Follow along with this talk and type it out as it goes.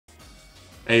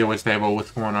Hey, what's Davo? What's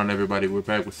going on, everybody? We're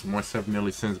back with some more 7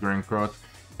 Nearly Sins Grand Cross,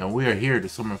 and we are here to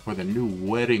summon for the new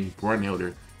wedding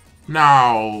Brunhilder.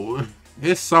 Now,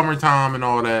 it's summertime and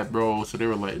all that, bro, so they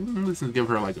were like, let's give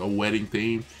her like a wedding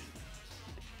theme.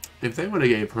 If they would have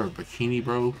gave her a bikini,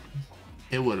 bro,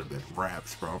 it would have been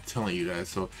raps, bro. I'm telling you that.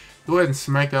 So go ahead and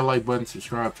smack that like button,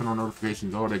 subscribe, turn on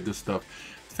notifications, all that good stuff.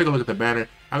 Let's take a look at the banner.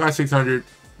 I got 600,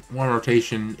 one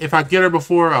rotation. If I get her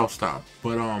before, I'll stop.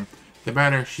 But the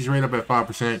banner, she's rated up at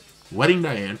 5%. Wedding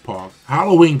Diane, Pog.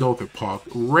 Halloween Gothic, Pog.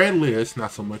 Red Liz,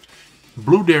 not so much.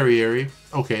 Blue Derriere,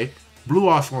 okay. Blue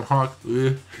Oscar Hawk,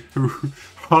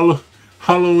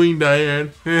 Halloween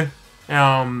Diane,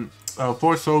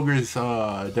 Force Ogres,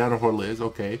 down for Liz,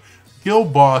 okay.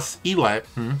 Guild Boss, Eli,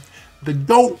 The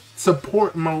GOAT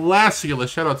Support, Molascula,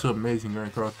 shout out to Amazing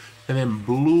Grand Cross. And then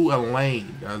Blue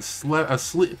Elaine, not a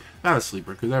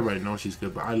sleeper, because everybody knows she's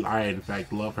good, but I in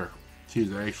fact love her.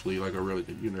 She's actually like a really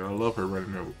good unit. I love her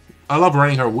running her. I love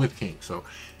running her with King. So,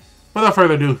 without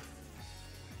further ado,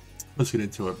 let's get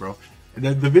into it, bro. And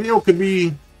the video could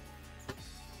be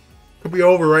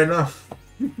over right now,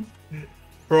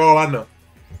 for all I know.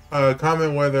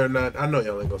 Comment whether or not I know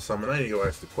y'all ain't gonna summon. I ain't gonna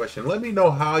ask the question. Let me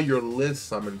know how your list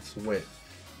summons went.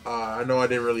 I know I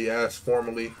didn't really ask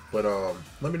formally, but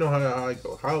let me know how I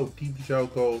go. How deep did y'all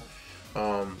go?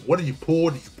 What did you pull?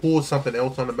 Did you pull something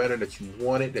else on the banner that you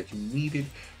wanted, that you needed?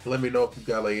 Let me know if you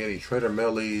got like any trader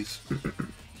melees.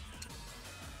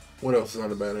 What else is on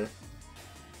the banner?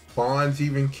 Bonds,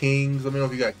 even kings. Let me know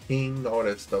if you got king, all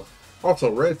that stuff. Also,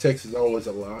 red text is always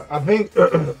a lot. I think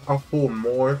I'll pull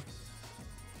more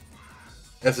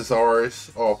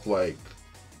SSRs off like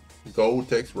gold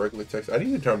text, regular text. I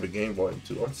need to turn the game volume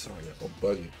too. I'm sorry, I'm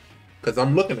bugging. Because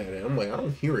I'm looking at it. I'm like, I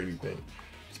don't hear anything.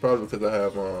 It's probably because I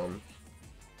have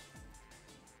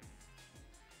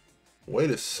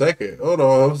wait a second. Hold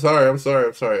on. I'm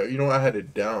sorry. You know what? I had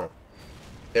it down.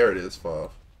 There it is, 5.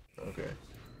 Okay.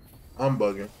 I'm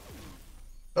bugging.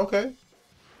 Okay.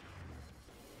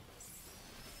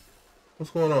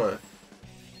 What's going on?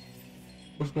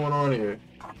 What's going on here?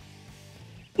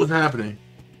 What's happening?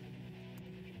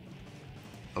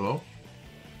 Hello?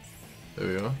 There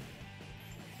we go.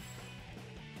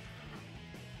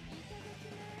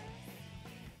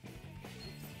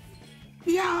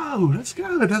 Yo, that's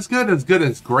good. That's good. That's good.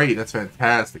 That's great. That's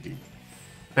fantastic.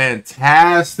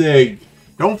 Fantastic.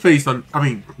 Don't chase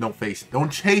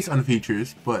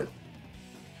unfeatures, but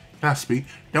can I speak?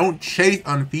 Don't chase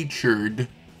unfeatured.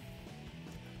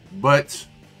 But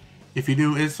if you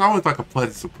do, it's always like a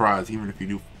pleasant surprise, even if you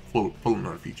do pull them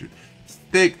unfeatured.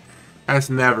 Stick, that's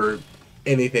never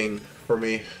anything for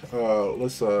me.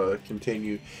 Let's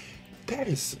continue.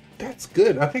 That's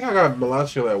good. I think I got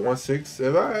Molascula at 1.6.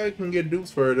 If I can get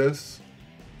dupes for this,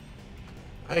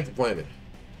 I ain't complaining.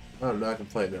 I'm not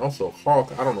complaining. Also,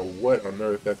 Hawk, I don't know what on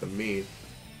earth that could mean.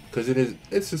 Because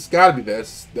it's just gotta be the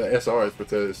SRs,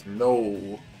 because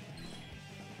no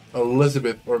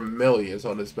Elizabeth or Millie is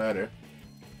on this banner.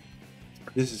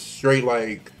 This is straight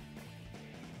like,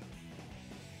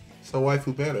 it's a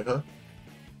waifu banner, huh?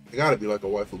 It gotta be like a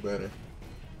waifu banner.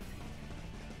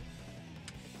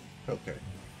 Okay.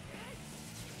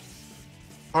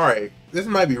 Alright, this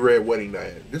might be Red Wedding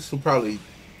Diane. This will probably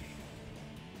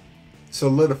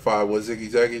solidify what Ziggy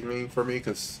Zaggy mean for me,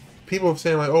 because people are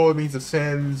saying like, oh, it means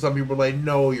ascend. Some people are like,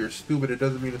 no, you're stupid. It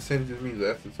doesn't mean ascend. It just means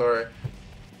essence. Alright.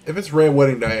 If it's Red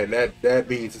Wedding Diane, that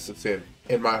means it's ascend.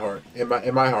 In my heart. In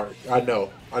my heart. I know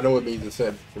it means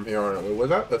ascend from here on out. Wait, was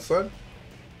that the sun?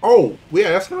 Oh, yeah,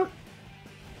 that's not.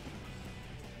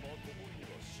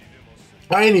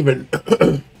 I ain't even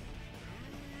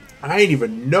I ain't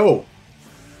even know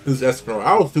who's Escanor.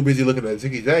 I was too busy looking at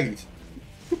Ziggy Zaggies.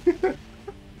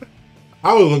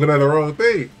 I was looking at the wrong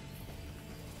thing.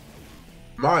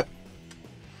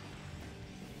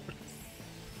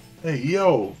 Hey,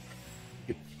 yo.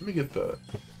 Let me get the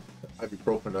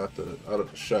ibuprofen out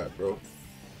of the shot, bro.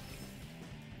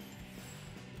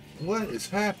 What is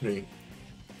happening?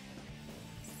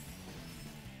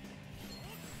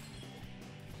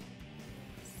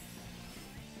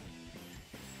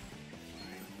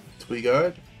 Sweet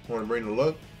God, want to bring the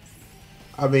luck?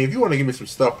 I mean, if you want to give me some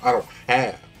stuff I don't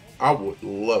have, I would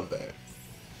love that.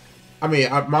 I mean,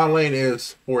 my lane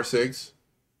is 4.6.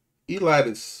 Elad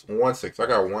is 1.6. I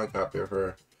got 1 copy of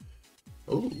her.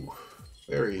 Ooh,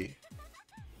 very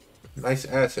nice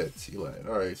assets, Elad.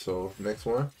 All right, so next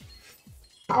one.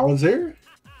 Hauser.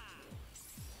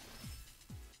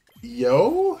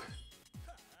 Yo.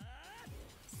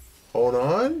 Hold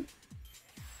on.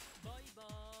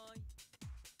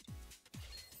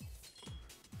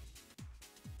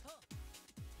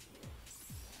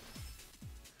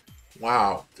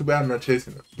 Wow, Too bad I'm not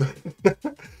chasing him.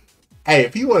 Hey,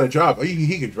 if you want to drop,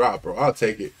 he can drop, bro. I'll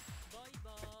take it.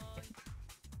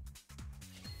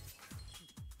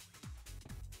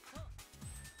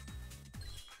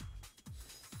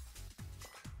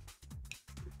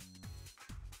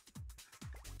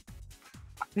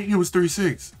 I think it was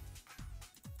 3-6.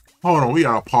 Hold on, we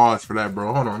gotta pause for that,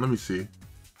 bro. Hold on, let me see.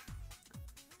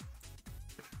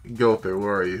 Go there,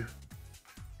 where are you?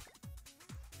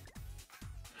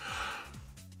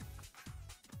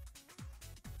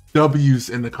 W's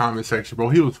in the comment section, bro.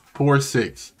 He was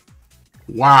 4-6.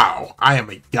 Wow, I am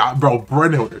a god, bro.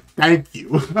 BRUNHILD, thank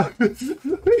you.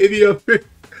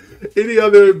 any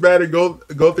other batter go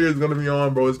through is gonna be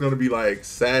on, bro. It's gonna be like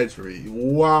sad for me.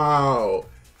 Wow.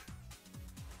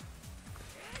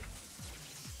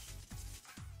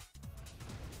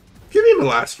 Give me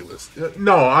Velasquez.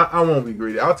 No, I won't be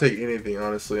greedy. I'll take anything,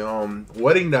 honestly.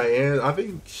 Wedding Diane, I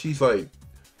think she's like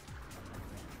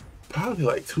probably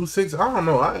like 2-6. I don't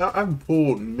know. I've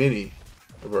pulled many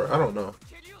of her. I don't know.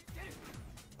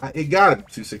 It gotta be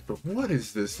 2-6, but what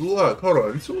is this? Look, hold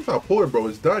on. As soon as I pull it, bro,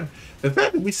 it's done. The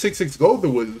fact that we 6-6 gold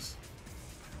was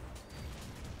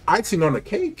icing on the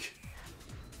cake.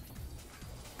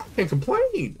 I can't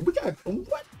complain. We got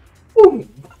what? Ooh.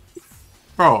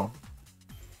 Bro.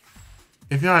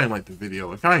 If y'all ain't like the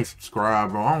video, if y'all ain't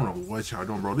subscribed, bro, I don't know what y'all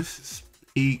doing, bro. This is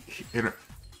peak in a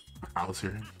house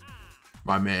here.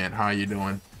 My man, how you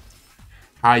doing?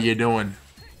 How you doing?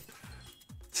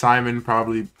 Simon,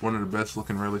 probably one of the best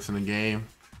looking relics in the game.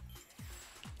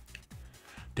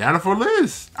 Down for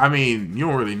Liz. I mean, you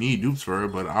don't really need dupes for her,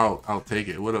 but I'll take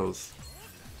it. What else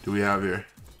do we have here?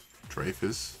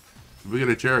 Dreyfus. We get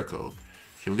a Jericho.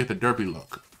 Can we get the Derpy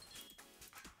look?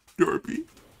 Derpy.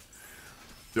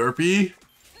 Derpy.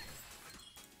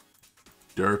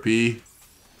 Derpy.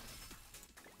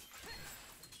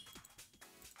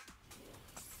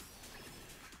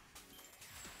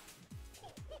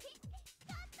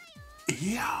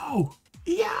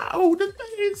 Yo, the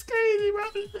thing is crazy, bro.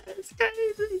 It's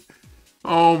crazy.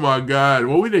 Oh my god.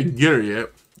 Well, we didn't get her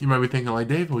yet. You might be thinking like,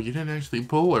 Davo, you didn't actually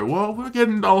pull her. Well, we're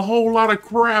getting a whole lot of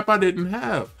crap I didn't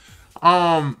have.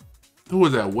 Who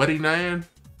was that? Wedding Diane?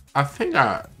 I think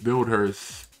I built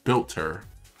her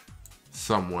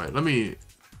somewhat. Let me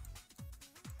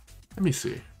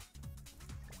see.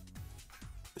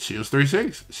 She was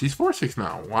 3-6. She's 4-6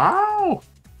 now. Wow.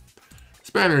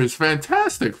 Spanner is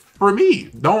fantastic for me.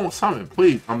 Don't summon,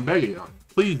 please. I'm begging you.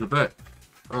 Please with that.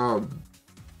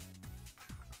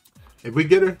 If we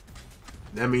get her,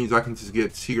 that means I can just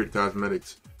get secret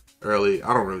cosmetics early.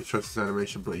 I don't really trust this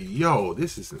animation, but yo,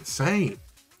 this is insane.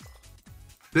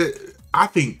 I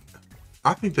think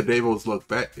the Davo's look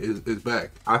back is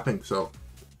back. I think so.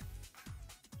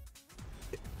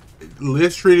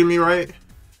 Liz treated me right,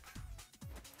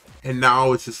 and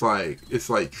now it's just like it's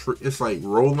like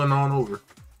rolling on over,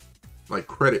 like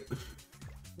credit.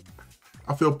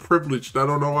 I feel privileged. I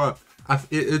don't know why.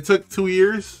 It took 2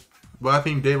 years, but I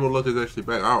think Davo look is actually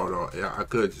back. I don't know. Yeah, I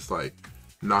could just like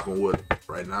knock on wood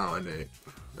right now, and then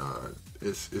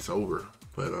it's over.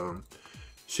 But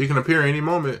she can appear any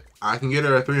moment. I can get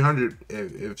her at 300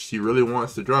 if she really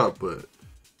wants to drop, but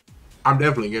I'm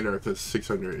definitely getting her because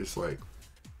 600 is like,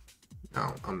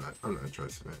 no, I'm not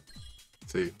trusting it.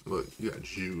 See, look, you got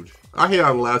Jude. I hear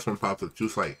how the last one popped up,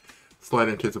 just like slight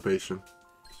anticipation.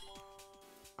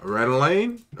 A red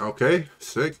lane, okay,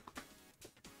 sick.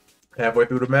 Halfway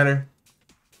through the manor.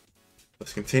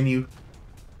 Let's continue.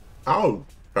 I'll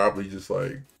probably just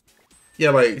like,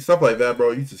 yeah, like stuff like that,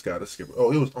 bro. You just gotta skip it.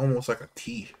 Oh, it was almost like a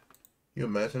T. You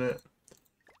imagine it?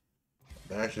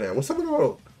 Imagine that. What's up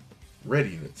about red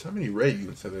units? How many red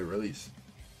units have they released?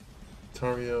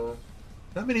 Tario.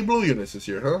 Not many blue units this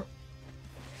year, huh?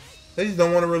 They just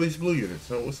don't want to release blue units.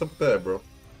 So what's up with that, bro?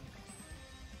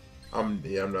 I'm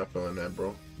not feeling that,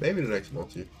 bro. Maybe the next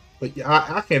multi. But yeah,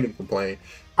 I can't even complain.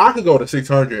 I could go to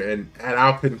 600 and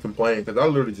I couldn't complain because I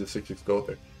literally just 6-6 go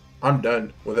there. I'm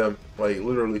done with them. Like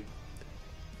literally.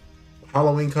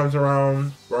 Halloween comes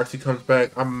around, Roxy comes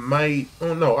back. I might,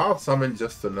 oh no, I'll summon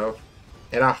just enough,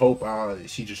 and I hope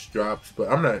she just drops.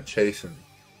 But I'm not chasing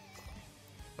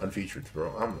unfeatured,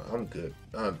 bro. I'm good.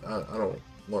 I don't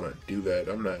want to do that.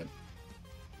 I'm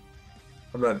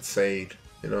not insane,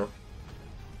 you know.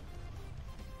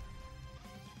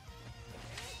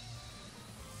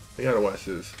 We gotta watch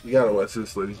this. We gotta watch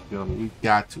this, ladies and gentlemen. We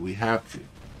got to. We have to.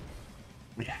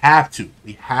 We have to.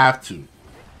 We have to.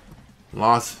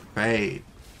 Lost Fade.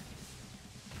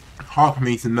 Hawk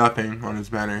means nothing on his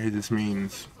banner. He just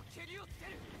means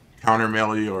counter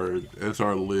melee or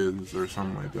SR Liz or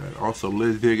something like that. Also,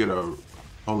 Liz did get a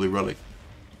Holy Relic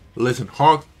Listen,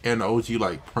 Hawk and the OG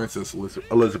like Princess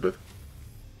Elizabeth.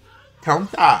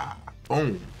 Counter.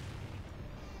 Boom.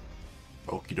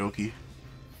 Okie dokie.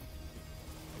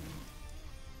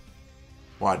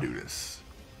 Why do this?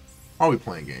 Why are we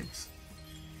playing games?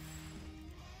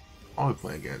 Why are we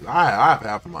playing games? I have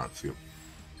half a mind skill.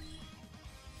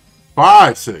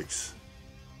 5-6.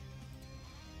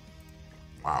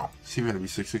 Wow. She's gonna be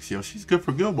 6-6. Yo, she's good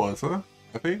for Guild Balls, huh?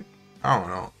 I think. I don't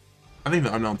know. I think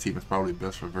the unknown team is probably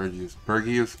best for Vergius,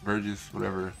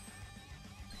 whatever.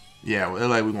 Yeah, well,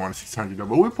 LA we want a 600 though,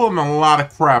 but we're pulling a lot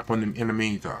of crap in the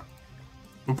meantime.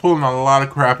 We're pulling a lot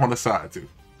of crap on the side too.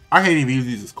 I can't even use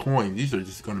these as coins. These are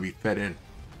just going to be fed in.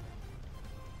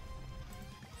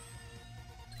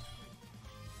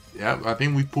 Yeah, I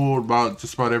think we pulled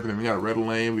just about everything. We got Red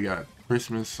Lane, we got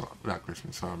not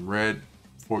Christmas, Red,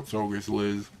 Fort Sogris,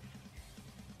 Liz.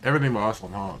 Everything but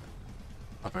Aslan Hog,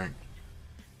 I think.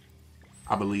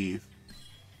 I believe.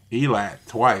 Elat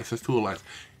twice. That's 2 elats.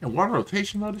 And one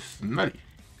rotation though, this is nutty.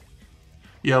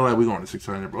 Yeah, like we going to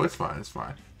 600, bro. It's fine, it's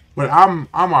fine. But I'm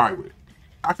alright with it.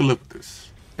 I can live with this.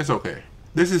 It's okay.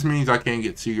 This just means I can't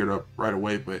get seared up right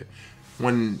away, but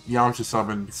when Yamcha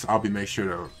summons, I'll be make sure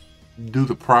to do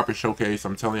the proper showcase.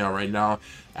 I'm telling y'all right now,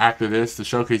 after this, the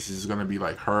showcase is gonna be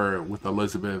like her with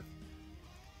Elizabeth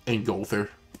and Gother.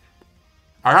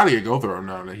 I gotta get Gother up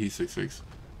now that he's 6-6.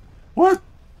 What?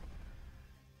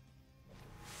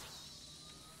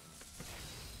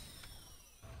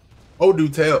 Oh, do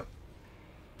tell.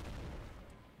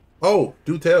 Oh,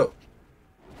 do tell.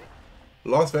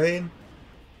 Lost Vein.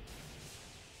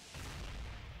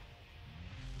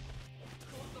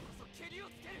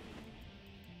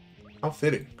 How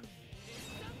fitting.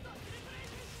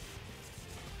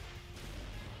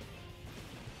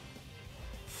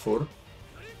 For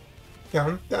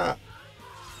counter.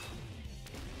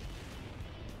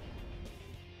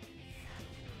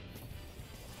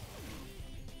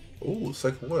 Oh,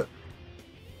 second what?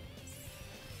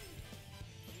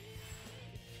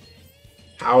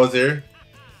 Hauser,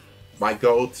 my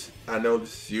goat. I know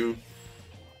this is you.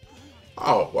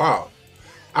 Oh wow.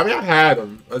 I mean, I had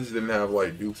them. I just didn't have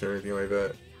like dupes or anything like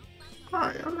that.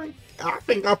 Alright, I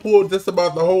think I pulled just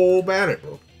about the whole banner,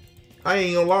 bro. I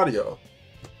ain't gonna lie to y'all.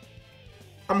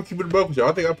 I'm gonna keep it a buck with y'all.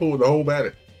 I think I pulled the whole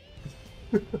banner.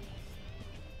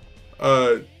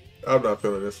 I'm not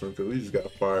feeling this one because we just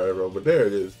got fired, bro. But there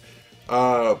it is.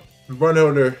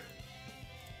 Brunhilder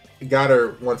got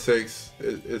her 1-6.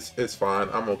 It's fine.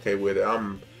 I'm okay with it.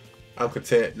 I'm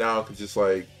content now. I can just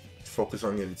like focus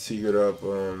on getting seared up.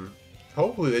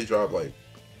 Hopefully they drop like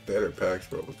better packs,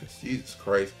 bro. Because Jesus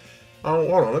Christ. Hold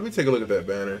on. Let me take a look at that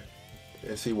banner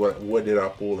and see what did I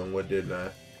pull and what didn't I.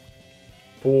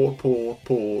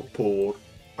 Pulled.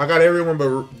 I got everyone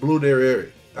but Blue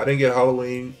Dairy. I didn't get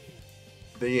Halloween,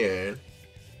 the end.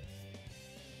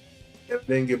 I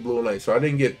didn't get Blue Lane, so I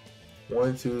didn't get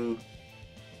 1, 2,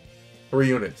 3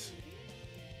 units.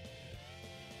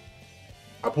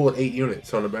 I pulled 8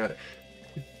 units on the banner.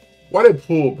 Well, I didn't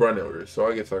pull Brunhilder, so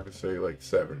I guess I could say like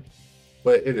 7.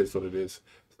 But it is what it is.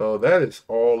 So that is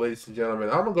all, ladies and gentlemen.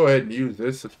 I'm gonna go ahead and use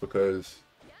this just because.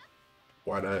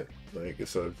 Why not? Like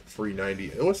it's a free 90.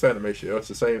 What's the animation? Oh, it's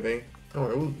the same thing.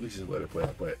 Alright, we just let it play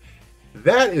out. But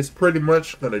that is pretty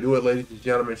much gonna do it, ladies and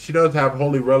gentlemen. She does have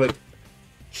Holy Relic.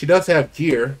 She does have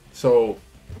gear. So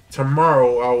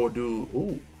tomorrow I will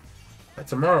do.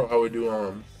 Tomorrow I would do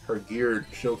her geared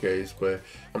showcase. But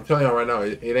I'm telling y'all right now,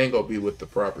 it ain't gonna be with the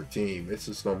proper team. It's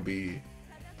just gonna be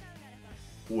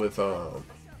with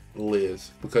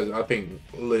Liz, because I think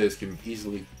Liz can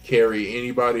easily carry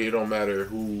anybody. It don't matter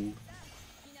who.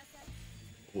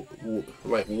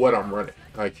 Like what I'm running,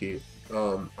 I keep.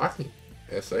 I can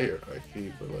SA her, I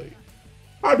keep, but like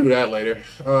I'll do that later.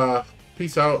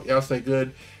 Peace out, y'all stay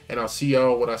good, and I'll see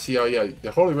y'all when I see y'all. Yeah,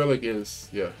 the Holy Relic is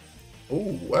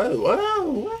Oh,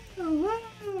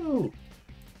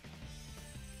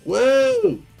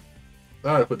 whoa! I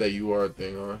gotta put that UR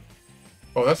thing on.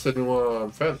 Oh, that's the new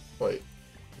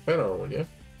Phantom one, yeah.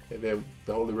 And then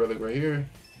the Holy Relic right here.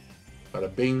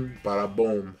 Bada bing, bada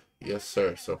boom. Yes,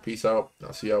 sir. So peace out.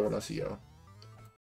 I'll see y'all when I see y'all.